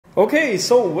Okay,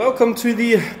 so welcome to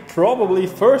the probably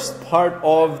first part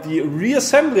of the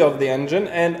reassembly of the engine,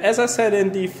 and as I said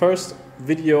in the first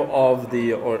video of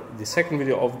the second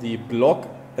video of the block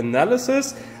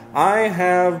analysis, I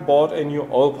have bought a new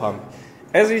oil pump.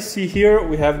 As you see here,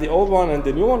 we have the old one and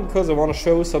the new one because I want to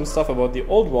show some stuff about the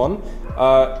old one.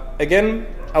 Again,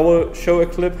 I will show a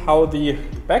clip how the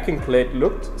backing plate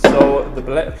looked, so the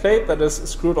plate that is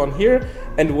screwed on here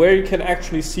and where you can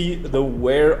actually see the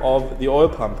wear of the oil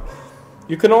pump.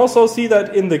 You can also see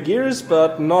that in the gears,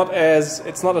 but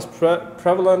it's not as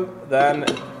prevalent than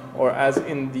or as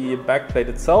in the backplate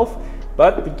itself.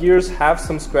 But the gears have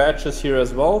some scratches here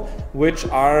as well, which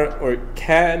are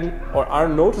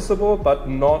noticeable, but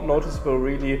not noticeable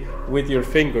really with your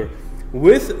finger.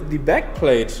 With the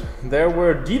backplate, there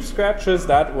were deep scratches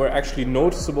that were actually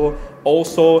noticeable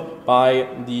also by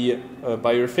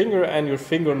your finger and your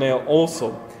fingernail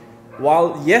also.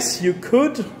 While yes, you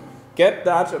could get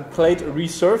that plate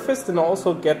resurfaced and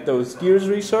also get those gears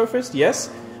resurfaced, yes,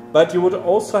 but you would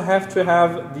also have to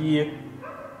have the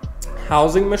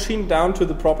housing machine down to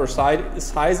the proper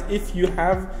size if you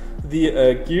have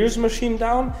the gears machine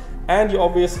down, and you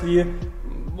obviously,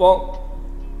 well,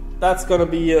 that's gonna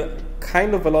be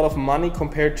kind of a lot of money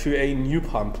compared to a new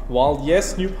pump. While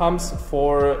yes, new pumps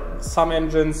for some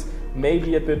engines may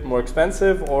be a bit more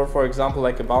expensive, or for example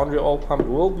like a boundary oil pump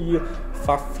will be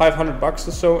 500 bucks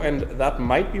or so, and that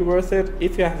might be worth it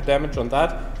if you have damage on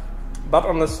that. But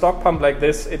on a stock pump like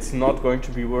this, it's not going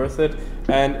to be worth it.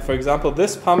 And for example,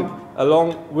 this pump,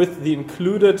 along with the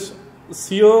included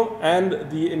seal and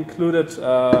the included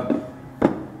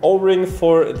O-ring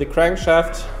for the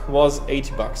crankshaft, was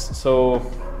 80 bucks. So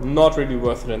not really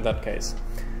worth it in that case.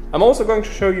 I'm also going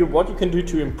to show you what you can do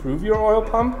to improve your oil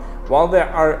pump. While there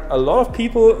are a lot of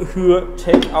people who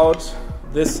take out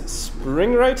this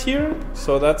spring right here,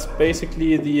 so that's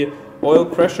basically the oil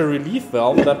pressure relief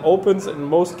valve that opens in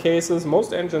most cases,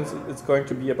 most engines, it's going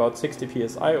to be about 60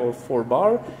 psi or 4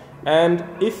 bar. And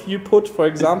if you put, for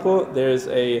example, there's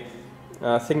a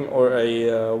thing or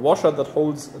a washer that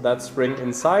holds that spring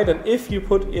inside, and if you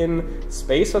put in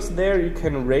spacers there, you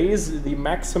can raise the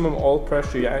maximum oil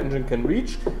pressure your engine can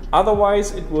reach.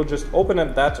 Otherwise, it will just open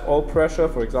at that oil pressure,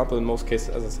 for example, in most cases,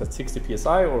 as I said, 60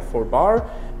 psi or 4 bar,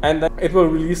 and then it will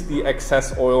release the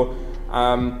excess oil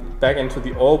back into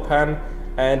the oil pan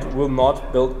and will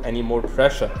not build any more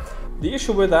pressure. The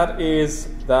issue with that is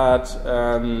that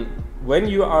when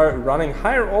you are running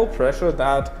higher oil pressure,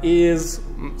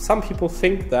 some people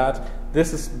think that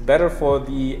this is better for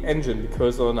the engine,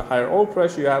 because on a higher oil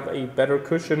pressure you have a better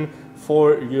cushion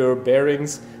for your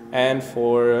bearings and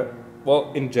for,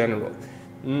 well, in general.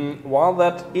 While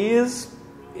that is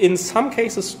in some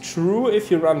cases true if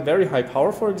you run very high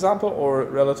power, for example, or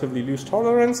relatively loose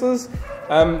tolerances,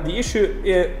 the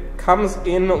issue comes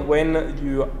in when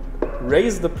you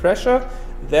raise the pressure,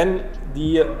 then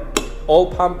the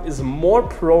oil pump is more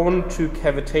prone to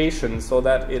cavitation, so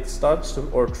that it starts to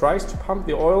or tries to pump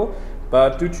the oil,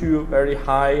 but due to very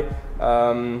high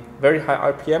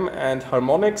RPM and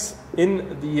harmonics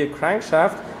in the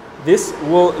crankshaft, this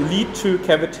will lead to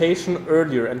cavitation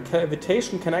earlier, and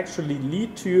cavitation can actually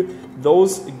lead to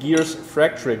those gears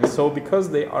fracturing. So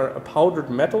because they are a powdered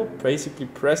metal, basically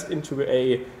pressed into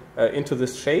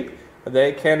this shape,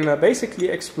 they can basically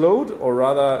explode, or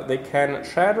rather they can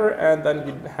shatter, and then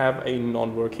you have a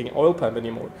non-working oil pump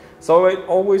anymore. So I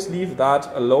always leave that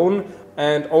alone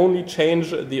and only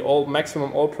change the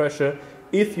maximum oil pressure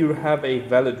if you have a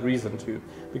valid reason to.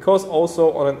 Because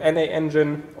also on an NA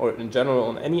engine, or in general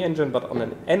on any engine, but on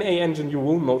an NA engine you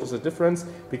will notice a difference,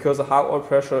 because a high oil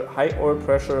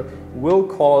pressure will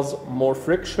cause more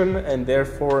friction and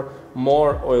therefore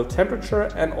more oil temperature,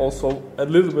 and also a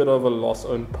little bit of a loss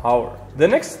in power. The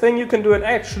next thing you can do, and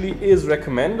actually is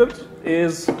recommended,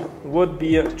 would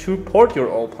be to port your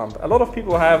oil pump. A lot of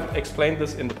people have explained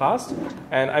this in the past,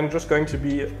 and I'm just going to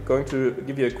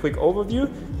give you a quick overview.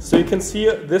 So you can see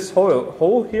this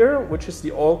hole here, which is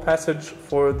the oil passage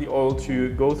for the oil to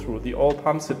go through. The oil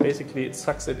pumps it, basically it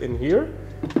sucks it in here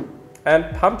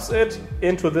and pumps it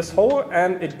into this hole,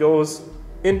 and it goes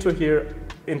into here,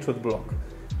 into the block.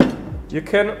 You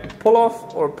can pull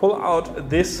off or pull out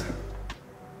this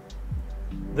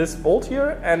bolt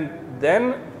here, and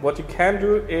then what you can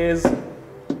do is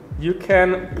you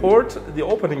can port the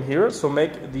opening here, so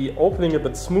make the opening a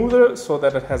bit smoother so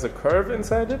that it has a curve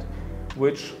inside it,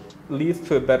 which leads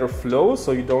to a better flow,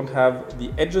 so you don't have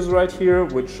the edges right here,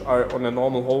 which are on a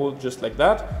normal hole just like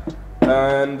that.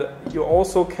 And you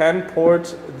also can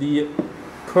port the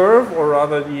curve, or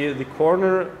rather the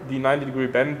corner, the 90-degree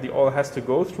bend the oil has to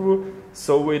go through,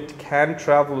 so it can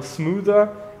travel smoother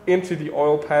into the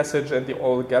oil passage and the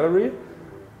oil gallery.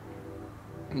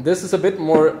 This is a bit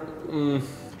more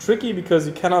tricky because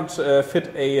you cannot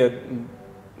fit a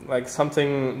like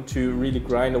something to really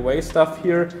grind away stuff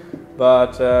here.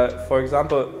 But for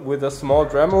example, with a small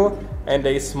Dremel and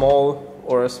a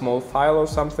small file or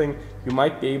something, you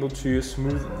might be able to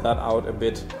smooth that out a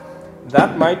bit.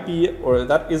 That might be, or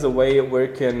that is a way where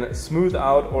you can smooth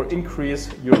out or increase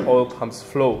your oil pump's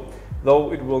flow,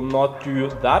 though it will not do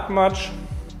that much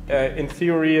in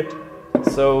theory.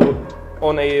 So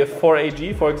on a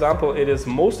 4AG, for example, it is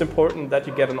most important that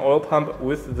you get an oil pump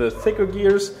with the thicker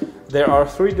gears. There are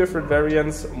 3 different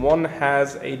variants. One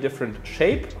has a different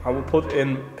shape. I will put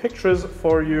in pictures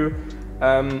for you.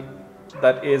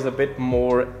 That is a bit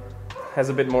more, has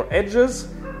a bit more edges.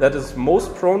 That is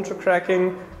most prone to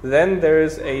cracking. Then there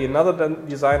is another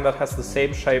design that has the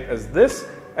same shape as this.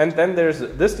 And then there's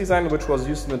this design, which was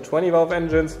used in the 20 valve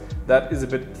engines, that is a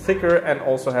bit thicker and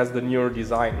also has the newer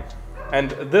design.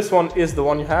 And this one is the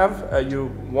one you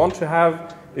want to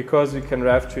have, because you can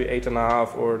rev to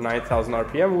 8.5 or 9,000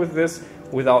 RPM with this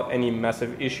without any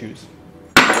massive issues.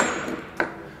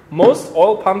 Most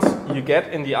oil pumps you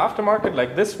get in the aftermarket,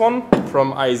 like this one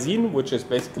from Izine, which is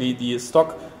basically the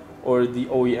stock or the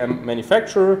OEM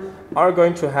manufacturer, are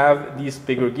going to have these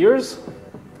bigger gears.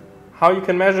 How you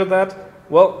can measure that?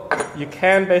 Well, you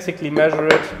can basically measure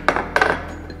it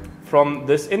from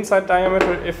this inside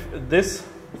diameter. If this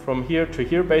from here to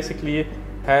here basically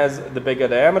has the bigger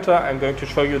diameter, I'm going to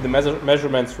show you the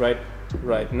measurements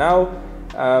right now.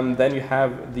 Then you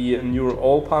have the newer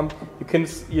oil pump. You can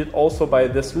see it also by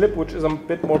this lip, which is a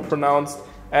bit more pronounced,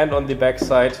 and on the back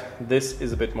side this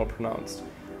is a bit more pronounced.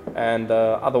 And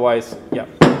otherwise, yeah.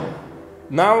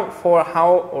 Now for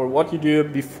how or what you do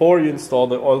before you install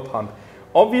the oil pump.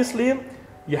 Obviously,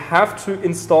 you have to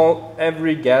install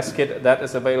every gasket that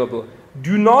is available.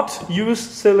 Do not use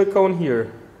silicone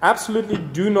here. Absolutely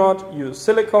do not use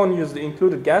silicone, use the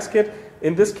included gasket.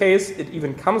 In this case, it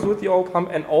even comes with the oil pump,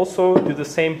 and also do the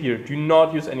same here. Do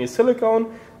not use any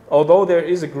silicone. Although there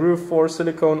is a groove for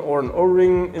silicone or an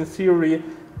O-ring in theory,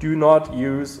 do not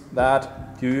use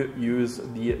that. Do use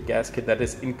the gasket that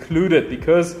is included,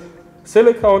 because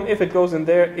silicone, if it goes in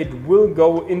there, it will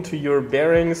go into your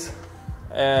bearings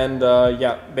and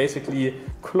yeah, basically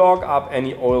clog up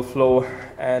any oil flow,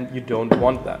 and you don't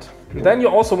want that. Then you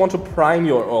also want to prime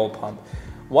your oil pump.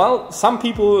 While some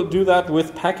people do that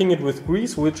with packing it with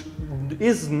grease, which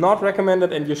is not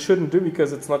recommended and you shouldn't do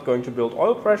because it's not going to build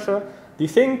oil pressure, the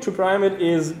thing to prime it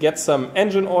is get some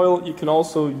engine oil. You can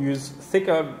also use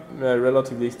thicker,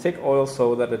 relatively thick oil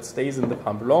so that it stays in the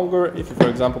pump longer. If you, for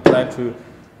example, plan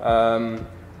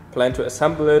to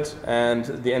assemble it and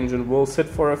the engine will sit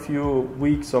for a few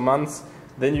weeks or months,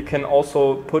 then you can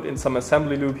also put in some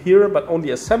assembly lube here, but only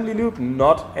assembly lube,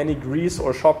 not any grease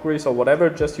or shop grease or whatever.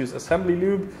 Just use assembly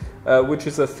lube, which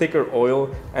is a thicker oil,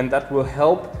 and that will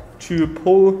help to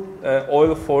pull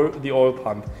oil for the oil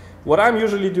pump. What I'm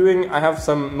usually doing, I have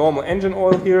some normal engine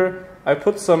oil here. I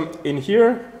put some in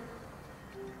here.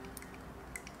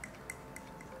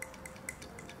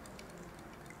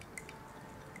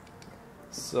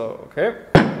 So, okay.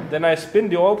 Then I spin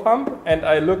the oil pump and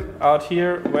I look out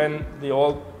here when the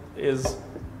oil is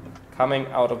coming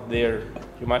out of there.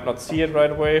 You might not see it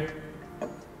right away.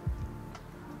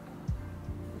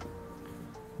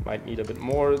 Might need a bit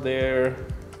more there.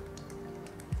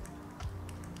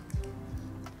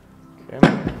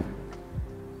 Okay.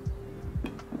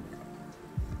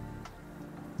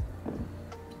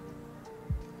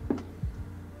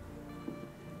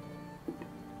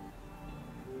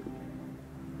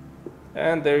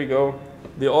 And there you go.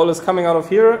 The oil is coming out of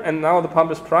here, and now the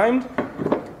pump is primed.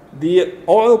 The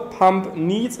oil pump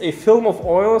needs a film of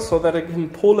oil so that it can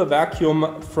pull a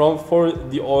vacuum for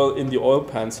the oil in the oil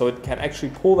pan, so it can actually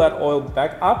pull that oil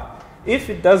back up. If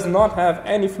it does not have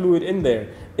any fluid in there,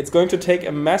 it's going to take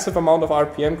a massive amount of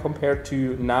RPM compared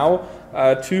to now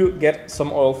to get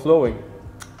some oil flowing.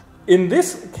 In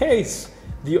this case,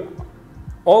 the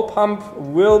oil pump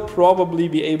will probably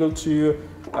be able to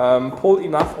pull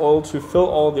enough oil to fill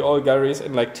all the oil galleries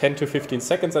in like 10 to 15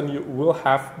 seconds, and you will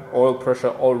have oil pressure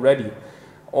already.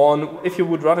 If you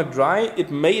would run it dry,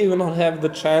 it may even not have the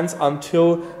chance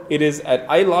until it is at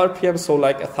idle RPM, so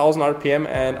like 1000 RPM,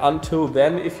 and until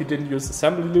then, if you didn't use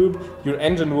assembly lube, your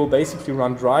engine will basically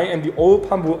run dry, and the oil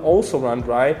pump will also run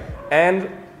dry, and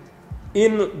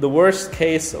in the worst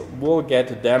case will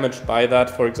get damaged by that,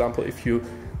 for example, if you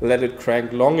let it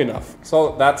crank long enough.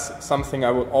 So that's something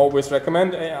I would always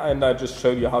recommend, and I just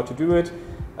showed you how to do it.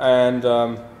 And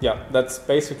yeah, that's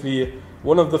basically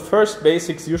one of the first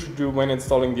basics you should do when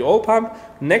installing the oil pump.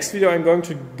 Next video I'm going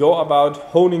to go about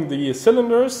honing the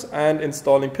cylinders and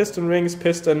installing piston rings,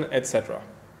 piston, etc.